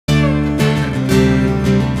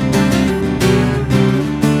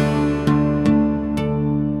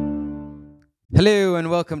Hello and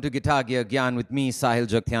welcome to Gear Gyan with me, Sahil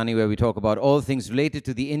Jagtiani, where we talk about all things related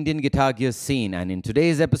to the Indian guitar gear scene. And in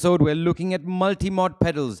today's episode, we're looking at multi-mod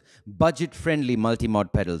pedals, budget-friendly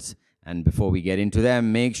multi-mod pedals. And before we get into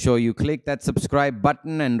them, make sure you click that subscribe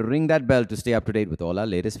button and ring that bell to stay up to date with all our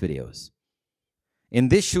latest videos. In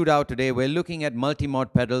this shootout today, we're looking at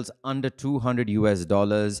multi-mod pedals under $200 US.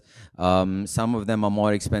 Some of them are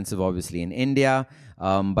more expensive, obviously, in India.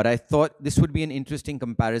 But I thought this would be an interesting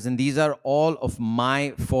comparison. These are all of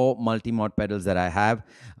my 4 multi-mod pedals that I have,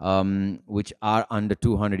 which are under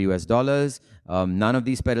 $200 US. None of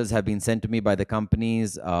these pedals have been sent to me by the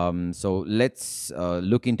companies. So let's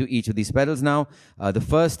look into each of these pedals now. The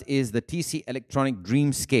first is the TC Electronic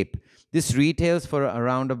Dreamscape. This retails for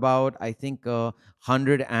around about, I think,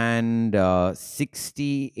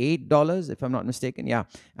 $168, if I'm not mistaken. Yeah,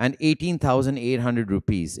 and 18,800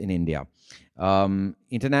 rupees in India.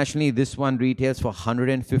 Internationally, this one retails for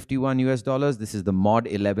 $151 US. This is the Mod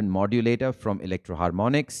 11 Modulator from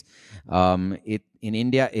Electro-Harmonix. In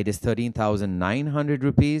India, it is 13,900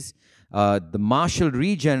 rupees. The Marshall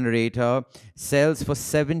Regenerator sells for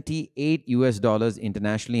 $78 US.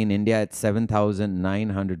 Internationally, in India, it's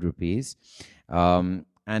 7,900 rupees. And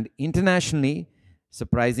internationally,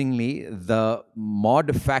 surprisingly, the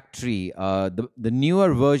Mod Factory, the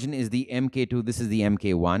newer version is the MK2. This is the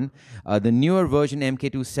MK1. The newer version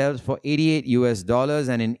MK2 sells for $88 US,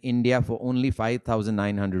 and in India for only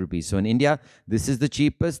 5,900 rupees. So in India, this is the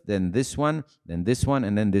cheapest, then this one, and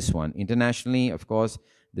then this one. Internationally, of course,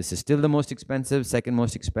 this is still the most expensive, second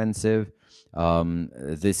most expensive.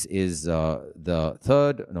 This is the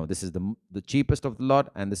third. No, this is the cheapest of the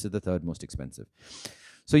lot, and this is the third most expensive.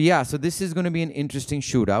 So yeah, so this is going to be an interesting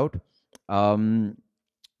shootout.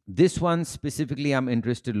 This one specifically I'm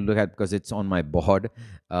interested to look at because it's on my board.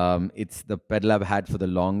 It's the pedal I've had for the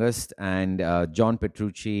longest, and John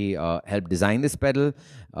Petrucci helped design this pedal.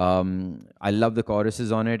 I love the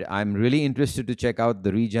choruses on it. I'm really interested to check out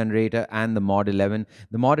the Regenerator and the Mod 11.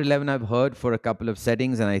 The Mod 11 I've heard for a couple of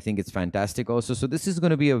settings, and I think it's fantastic also. So this is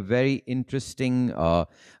going to be a very interesting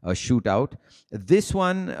shootout. This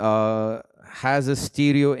one has a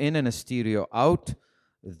stereo in and a stereo out.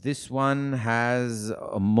 This one has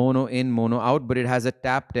a mono in, mono out, but it has a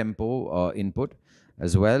tap tempo input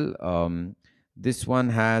as well. This one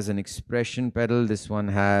has an expression pedal. This one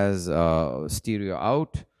has stereo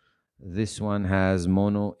out. This one has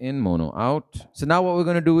mono in, mono out. So now what we're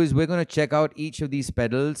going to do is we're going to check out each of these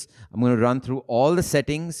pedals. I'm going to run through all the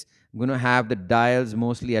settings. I'm going to have the dials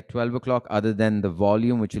mostly at 12 o'clock other than the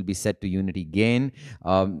volume, which will be set to unity gain.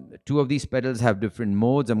 2 of these pedals have different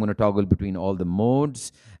modes. I'm going to toggle between all the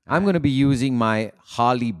modes. I'm going to be using my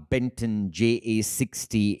Harley Benton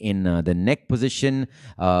JA60 in the neck position.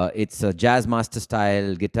 It's a Jazzmaster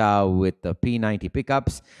style guitar with the P90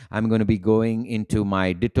 pickups. I'm going to be going into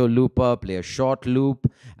my Ditto looper, play a short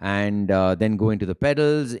loop, and then go into the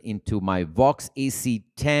pedals, into my Vox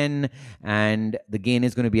AC10, and the gain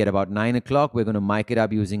is going to be at about 9 o'clock. We're going to mic it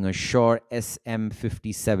up using a Shure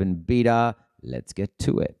SM57 Beta. Let's get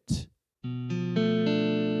to it.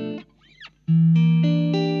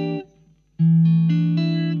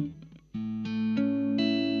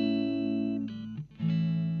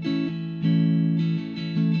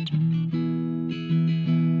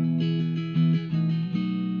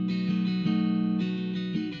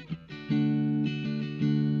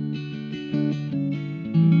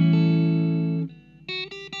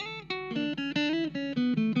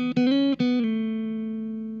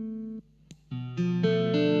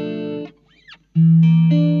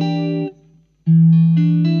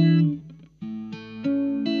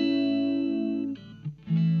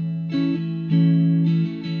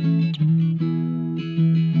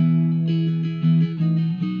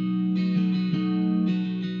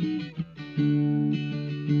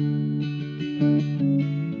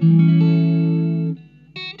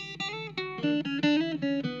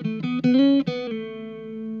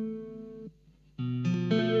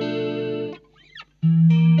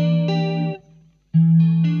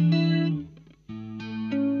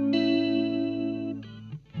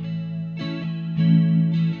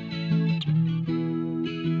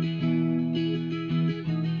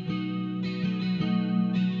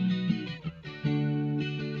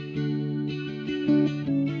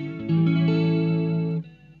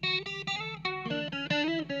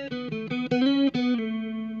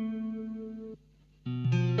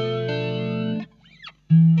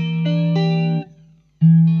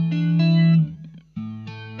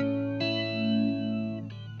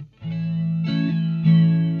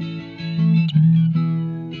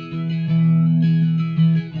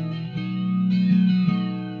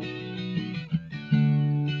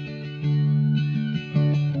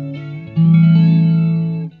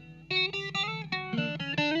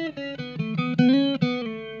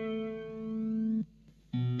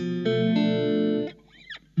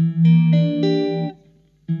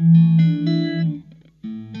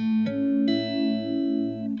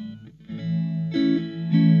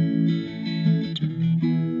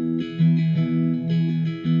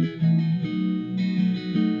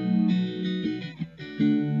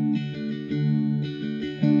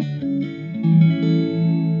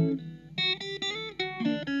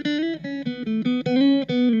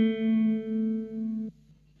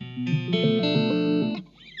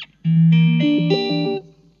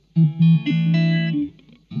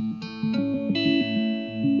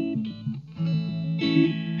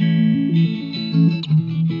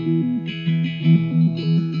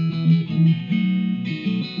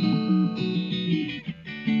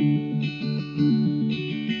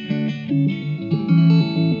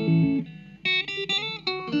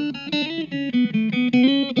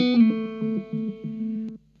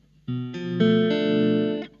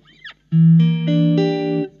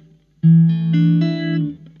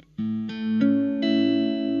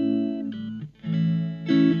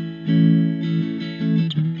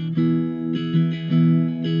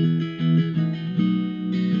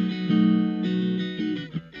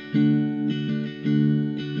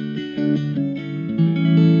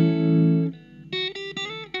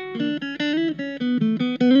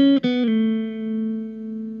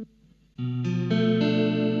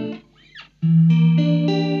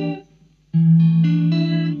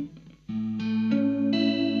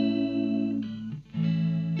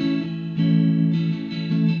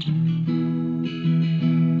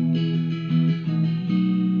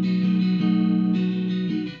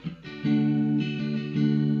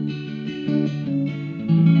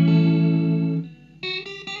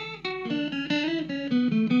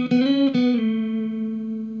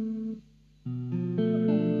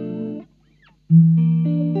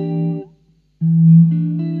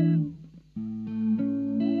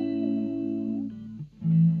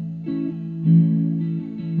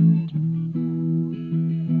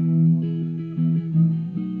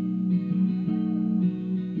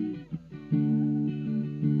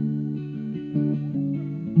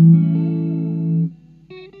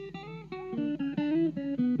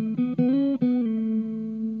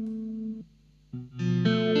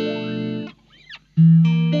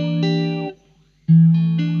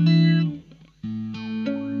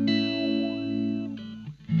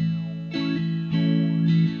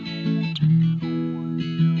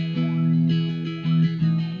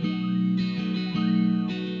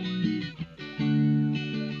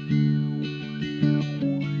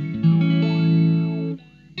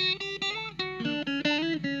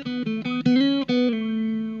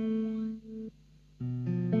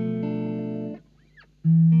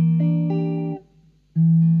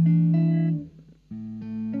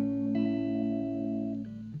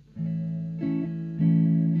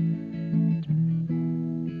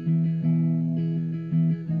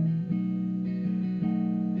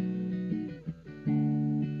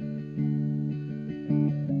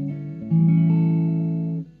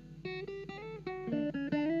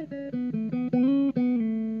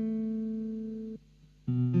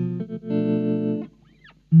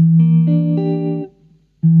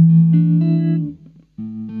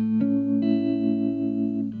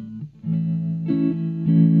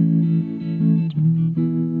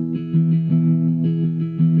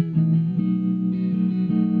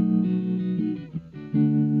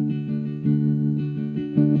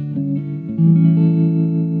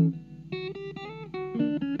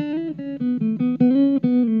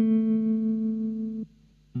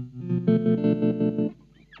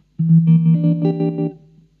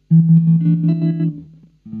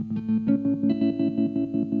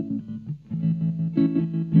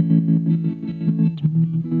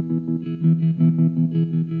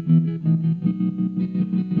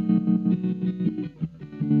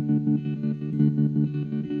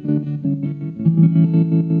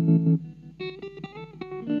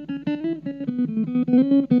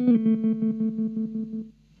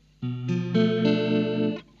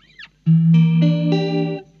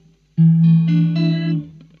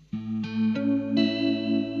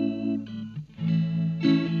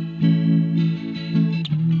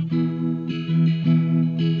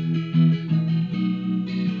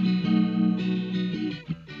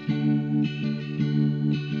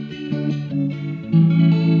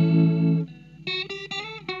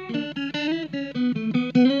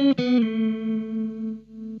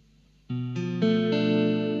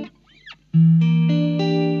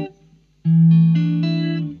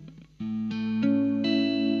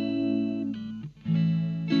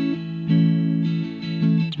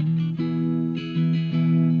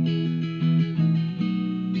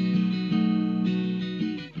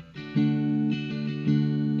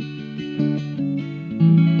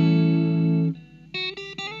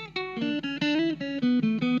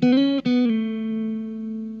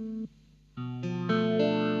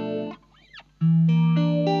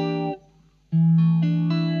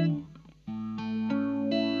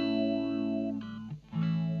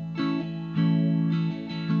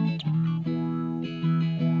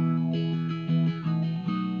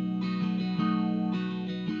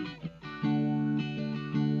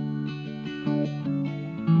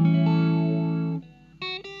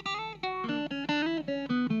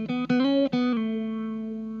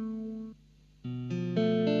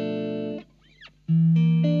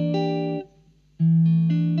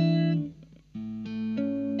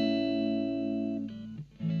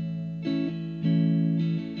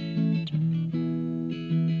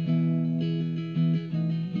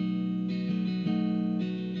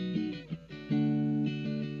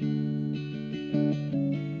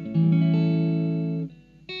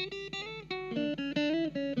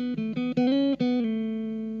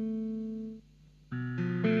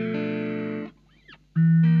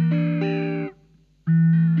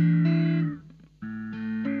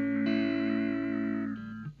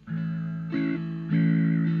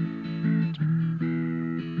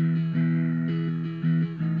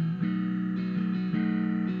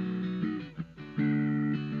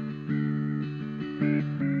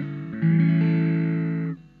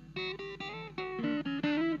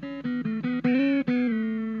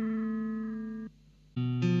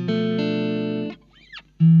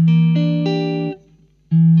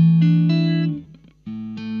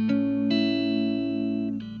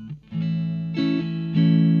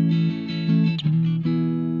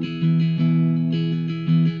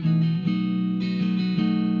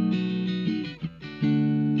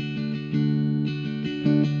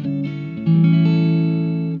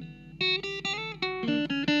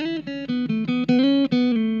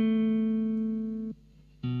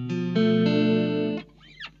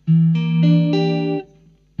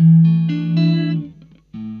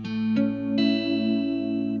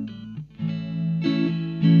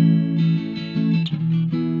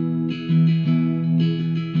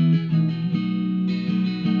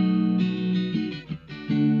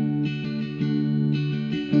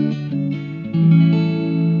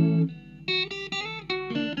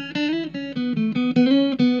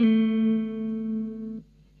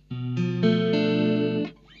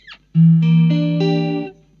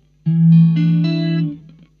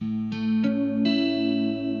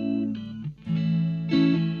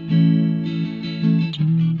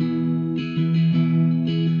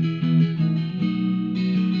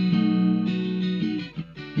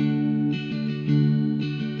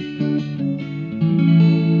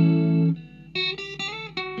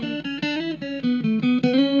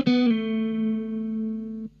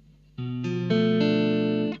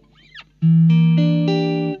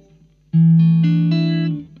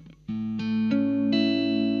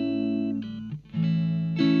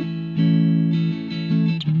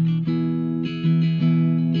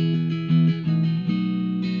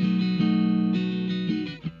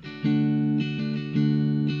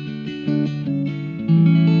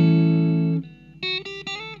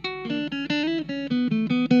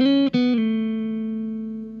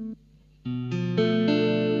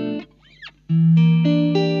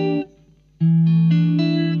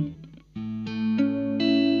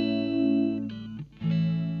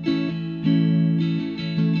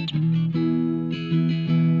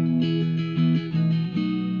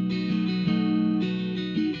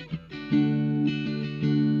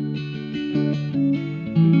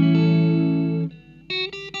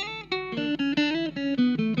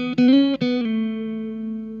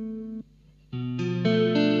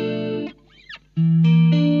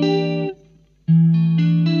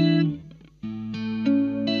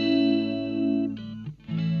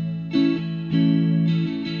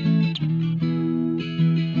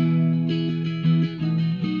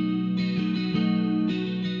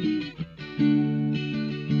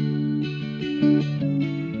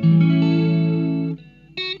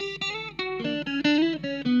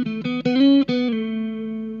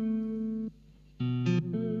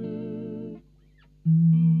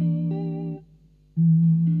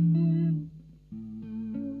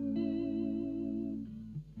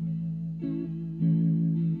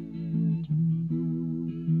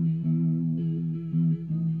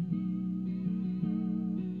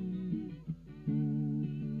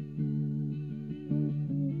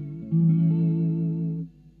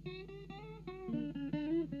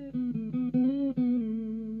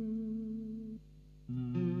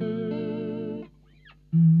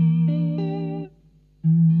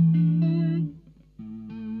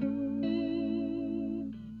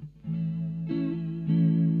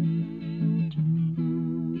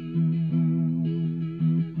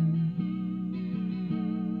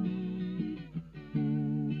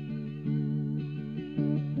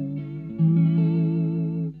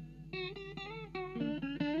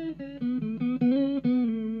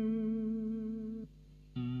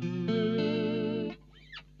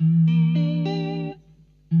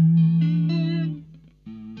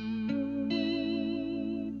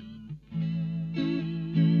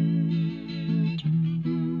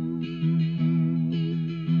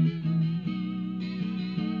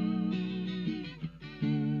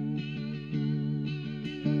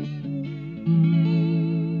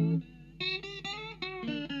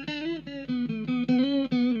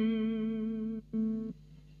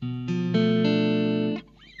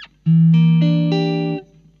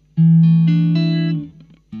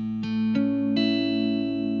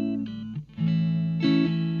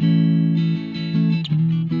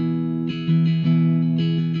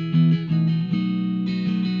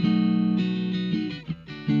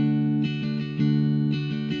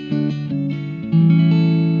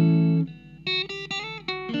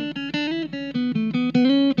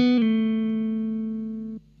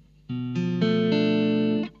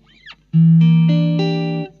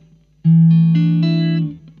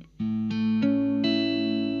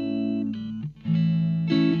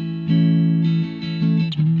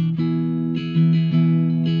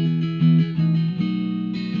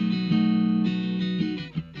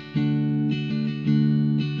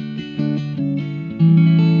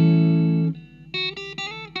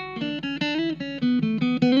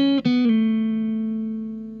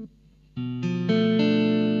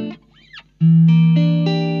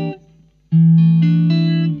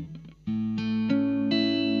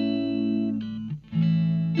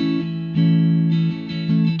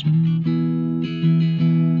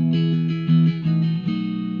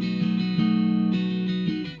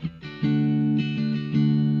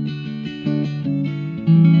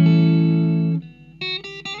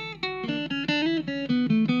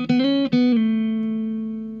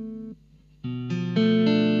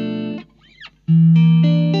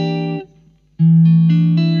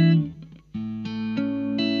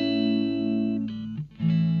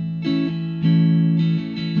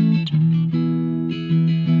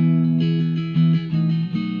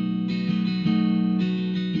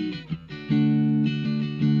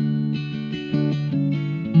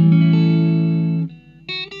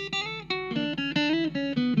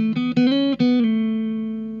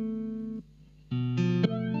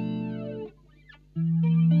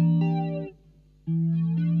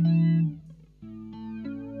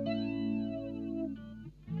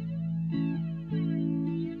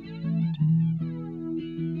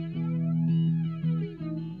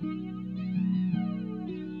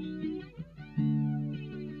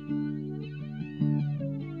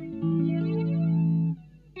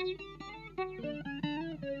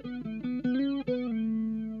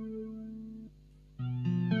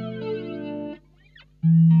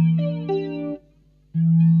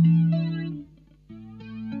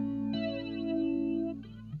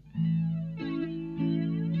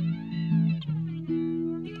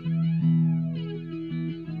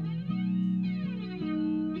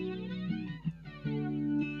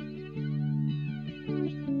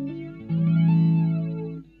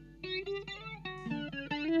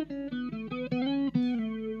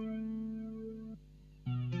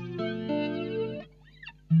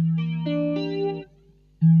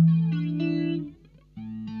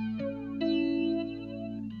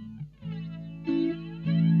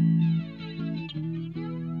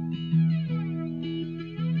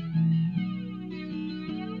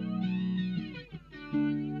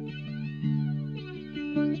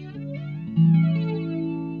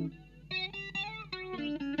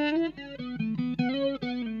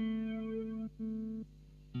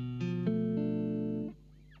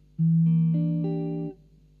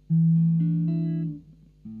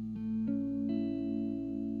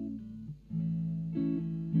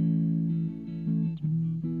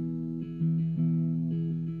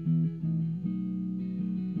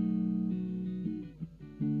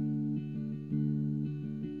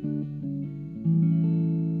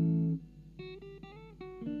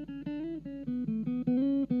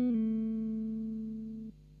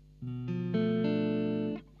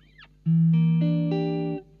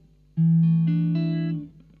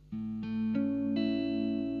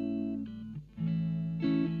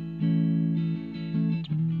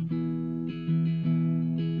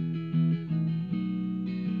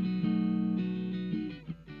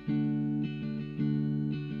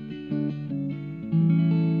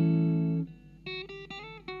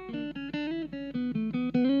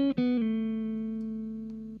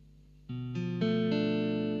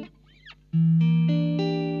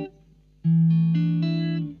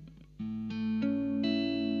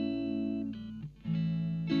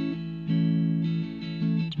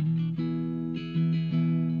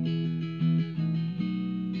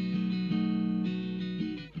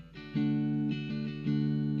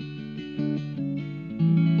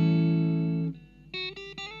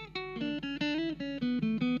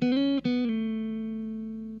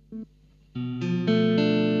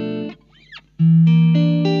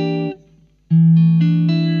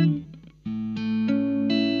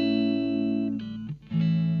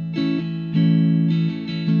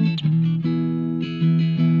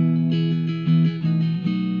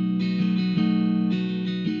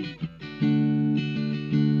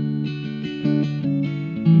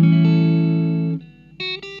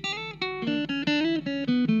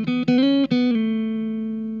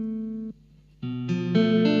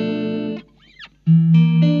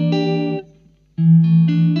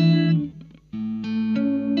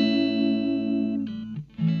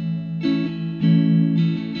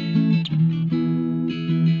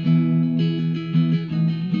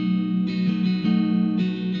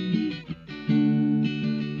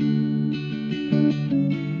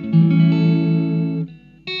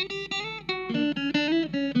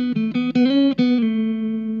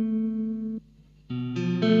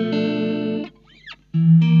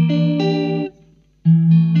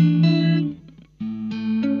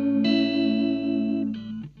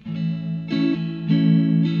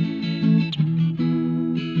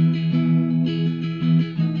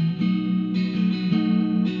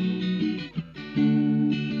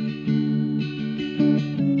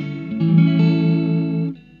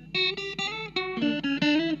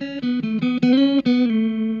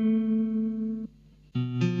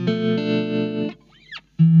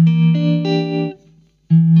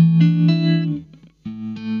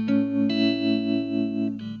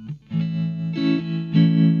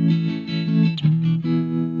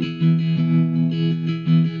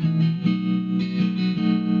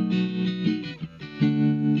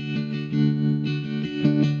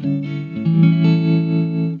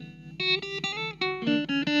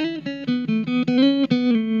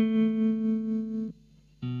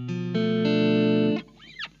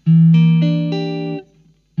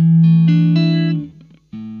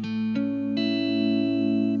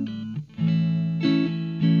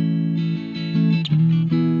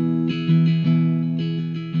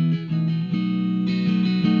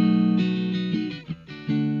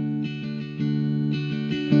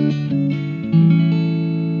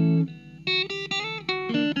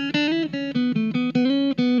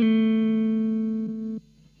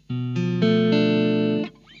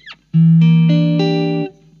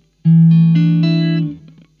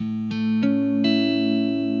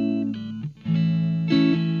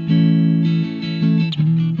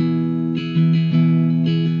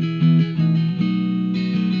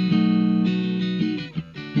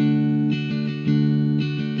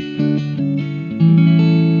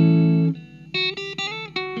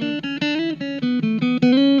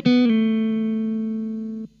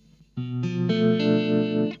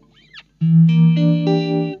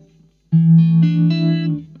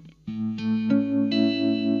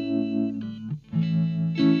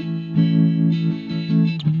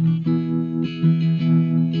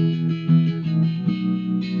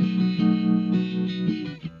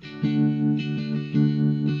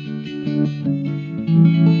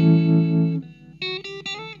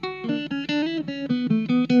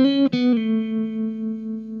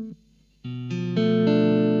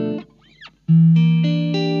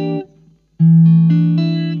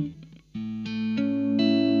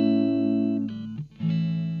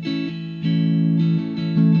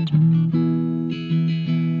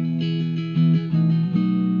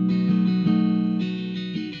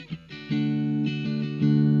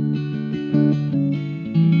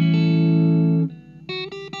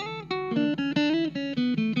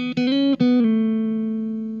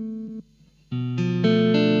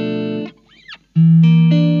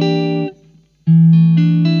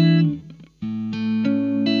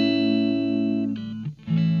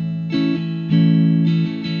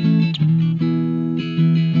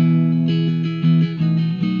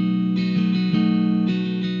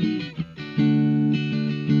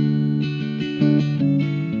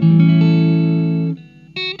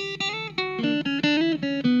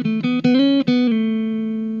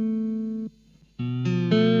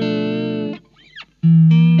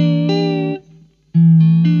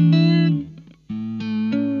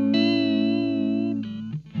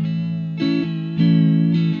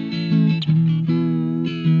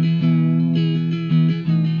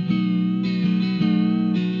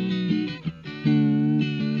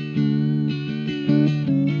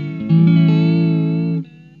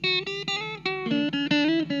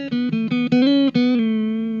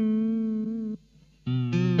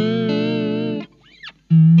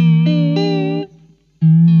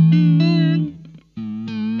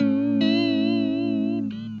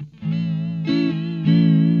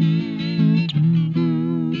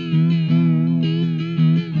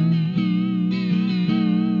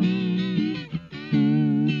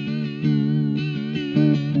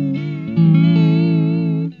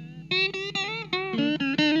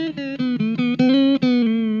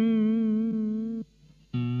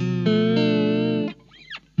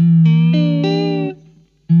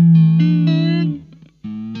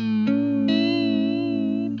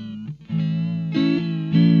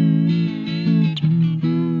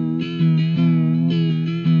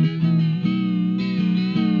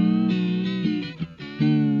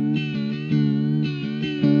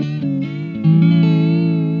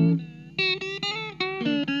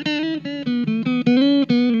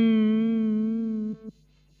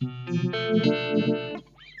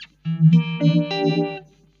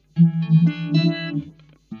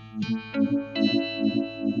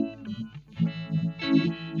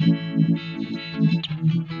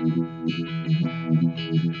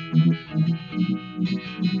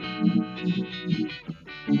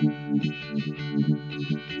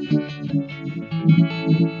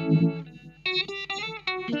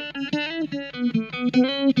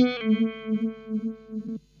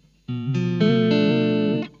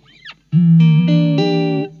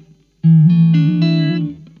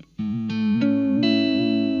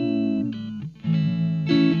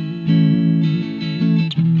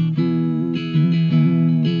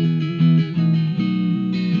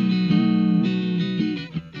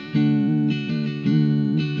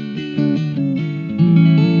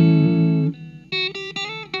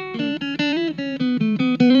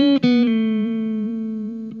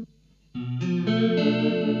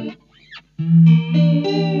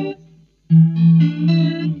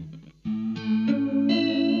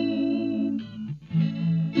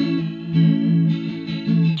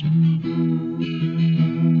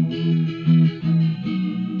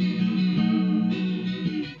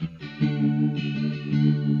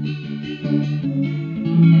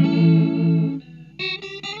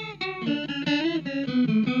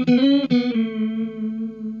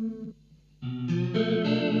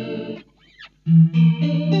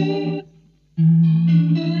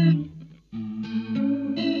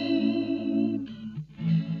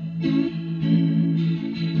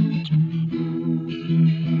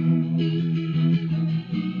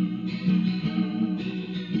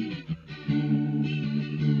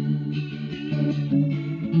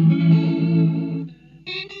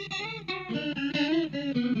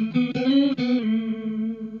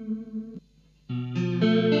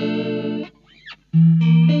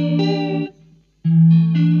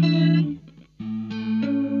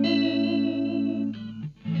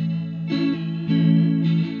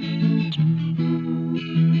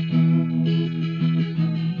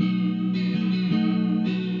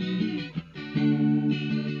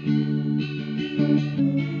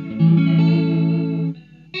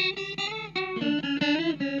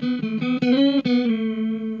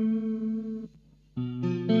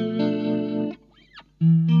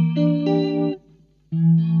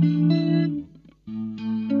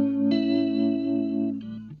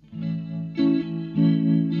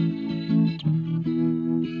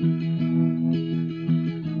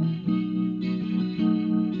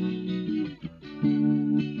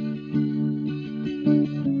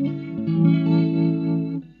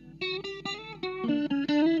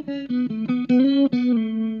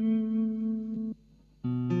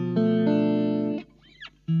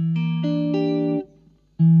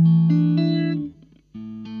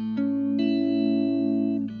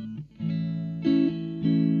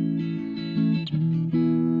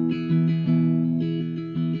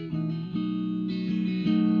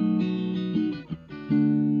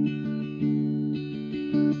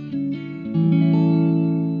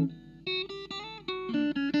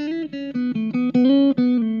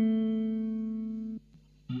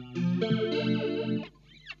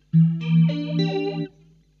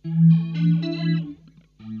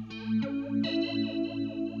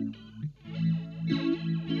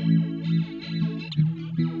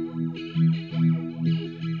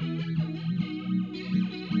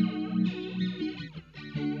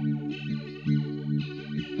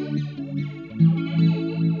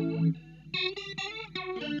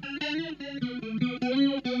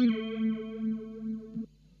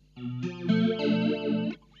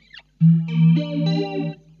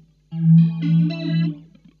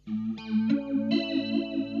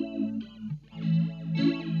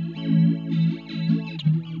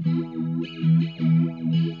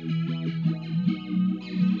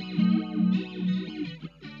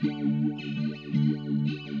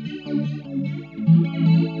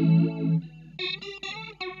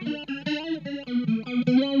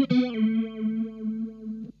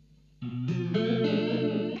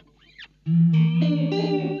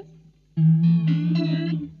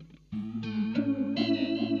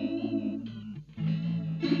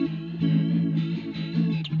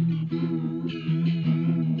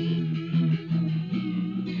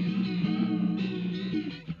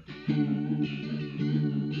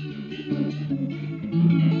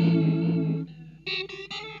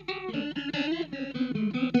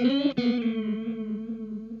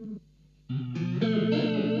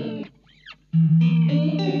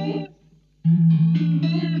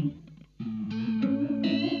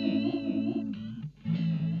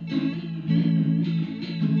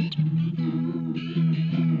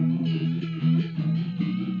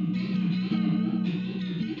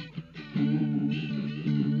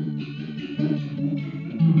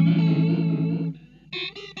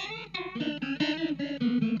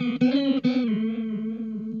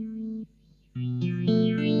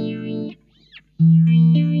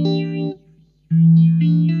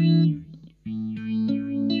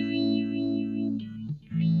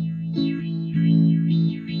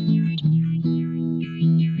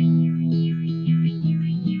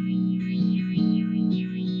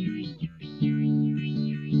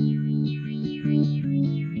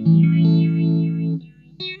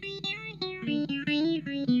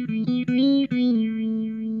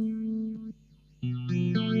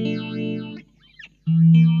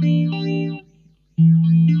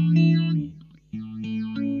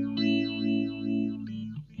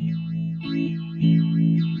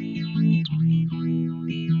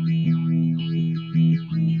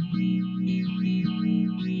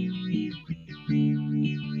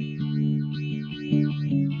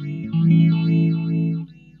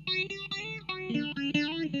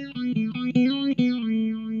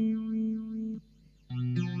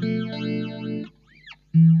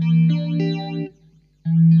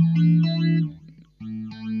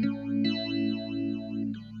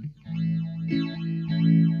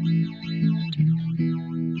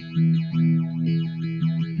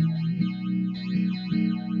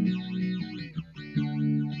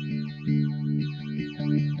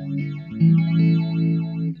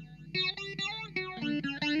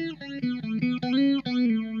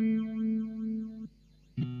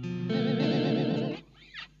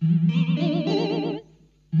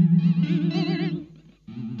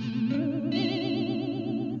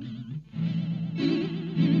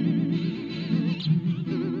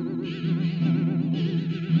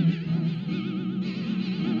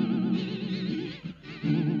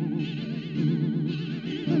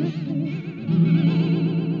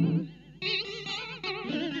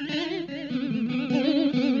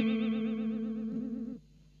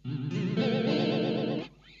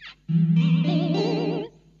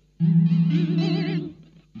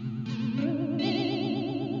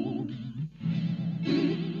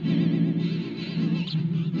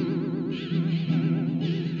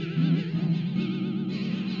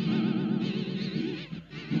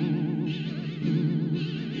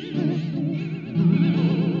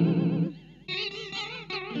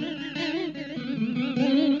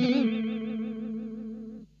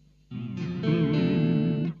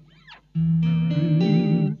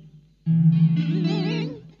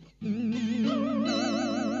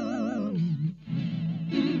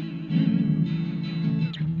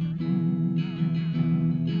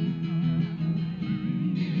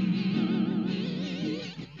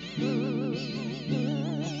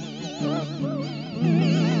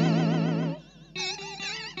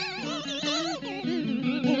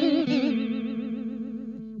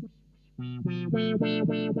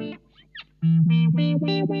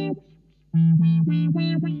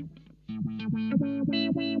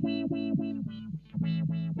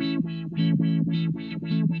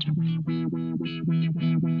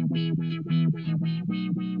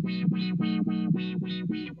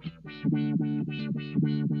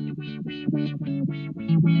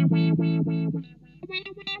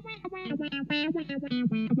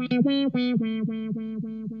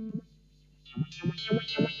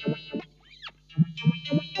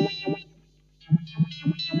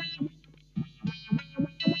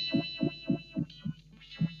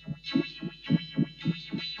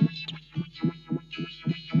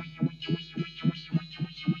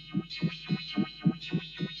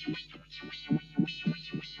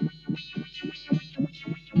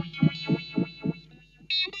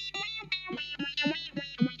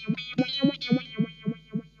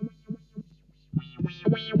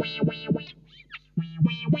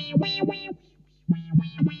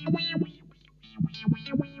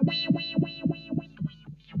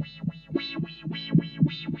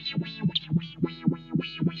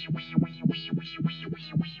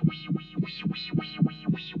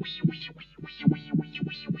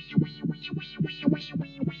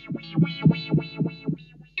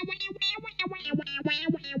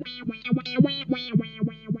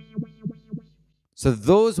 So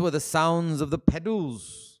those were the sounds of the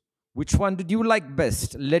pedals. Which one did you like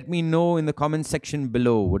best? Let me know in the comment section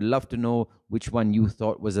below. Would love to know which one you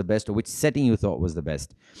thought was the best or which setting you thought was the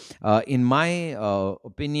best. In my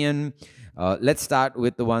opinion, let's start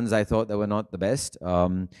with the ones I thought that were not the best.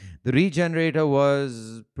 The Regenerator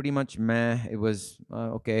was pretty much meh. It was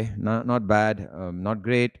okay, not bad, not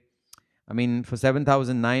great. I mean, for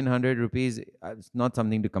 7,900 rupees, it's not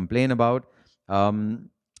something to complain about.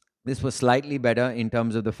 This was slightly better in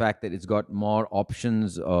terms of the fact that it's got more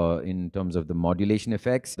options in terms of the modulation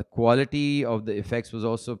effects. The quality of the effects was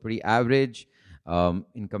also pretty average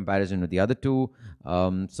in comparison with the other two.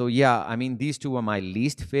 So yeah, I mean, these two are my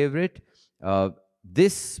least favorite.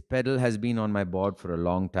 This pedal has been on my board for a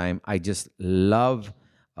long time. I just love,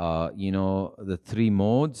 the three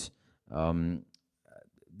modes.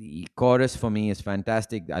 The chorus for me is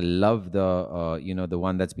fantastic. I love the the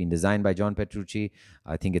one that's been designed by John Petrucci.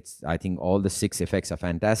 I think all the 6 effects are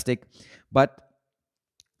fantastic. But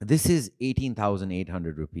this is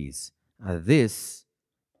 18,800 rupees. This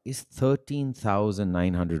is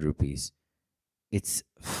 13,900 rupees. It's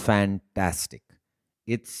fantastic.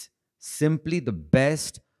 It's simply the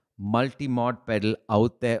best multi-mod pedal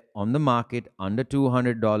out there on the market, under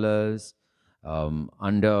 $200.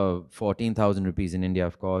 Under 14,000 rupees in India,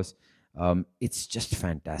 of course. It's just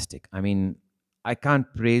fantastic. I mean, I can't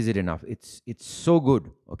praise it enough. It's so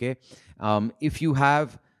good. Okay, if you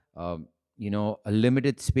have a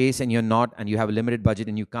limited space and you have a limited budget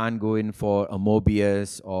and you can't go in for a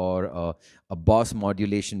Mobius or a Boss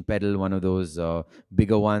modulation pedal, one of those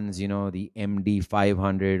bigger ones, the MD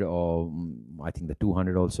 500 or I think the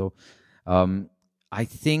 200 also. I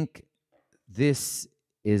think this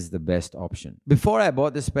is the best option. Before I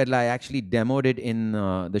bought this pedal, I actually demoed it in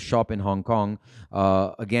the shop in Hong Kong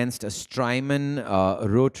against a Strymon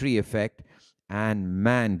rotary effect, and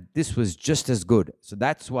man, this was just as good. So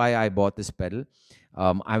that's why I bought this pedal.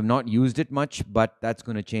 I've not used it much, but that's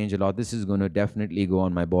going to change a lot. This is going to definitely go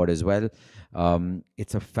on my board as well.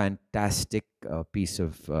 It's a fantastic piece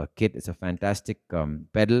of kit. It's a fantastic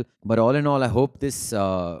pedal. But all in all, I hope this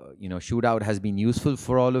shootout has been useful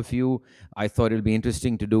for all of you. I thought it'll be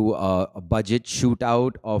interesting to do a budget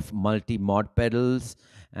shootout of multi-mod pedals.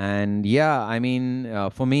 And yeah, I mean,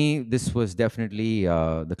 for me, this was definitely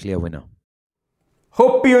the clear winner.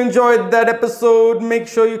 Hope you enjoyed that episode. Make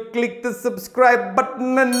sure you click the subscribe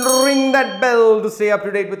button and ring that bell to stay up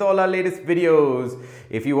to date with all our latest videos.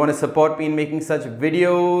 If you want to support me in making such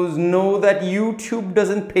videos, know that YouTube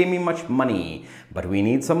doesn't pay me much money, but we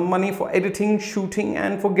need some money for editing, shooting,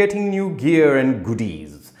 and for getting new gear and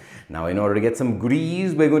goodies. Now, in order to get some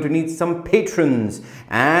goodies, we're going to need some patrons.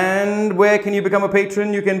 And where can you become a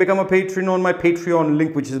patron? You can become a patron on my Patreon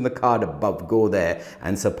link, which is in the card above. Go there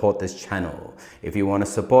and support this channel. If you want to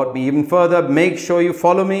support me even further, make sure you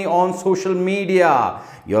follow me on social media.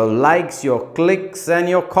 Your likes, your clicks, and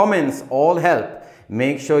your comments all help.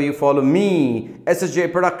 Make sure you follow me,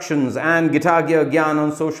 SSJ Productions, and Gear Gyan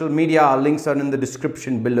on social media. Links are in the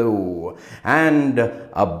description below. And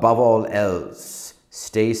above all else,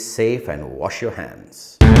 stay safe and wash your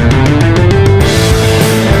hands.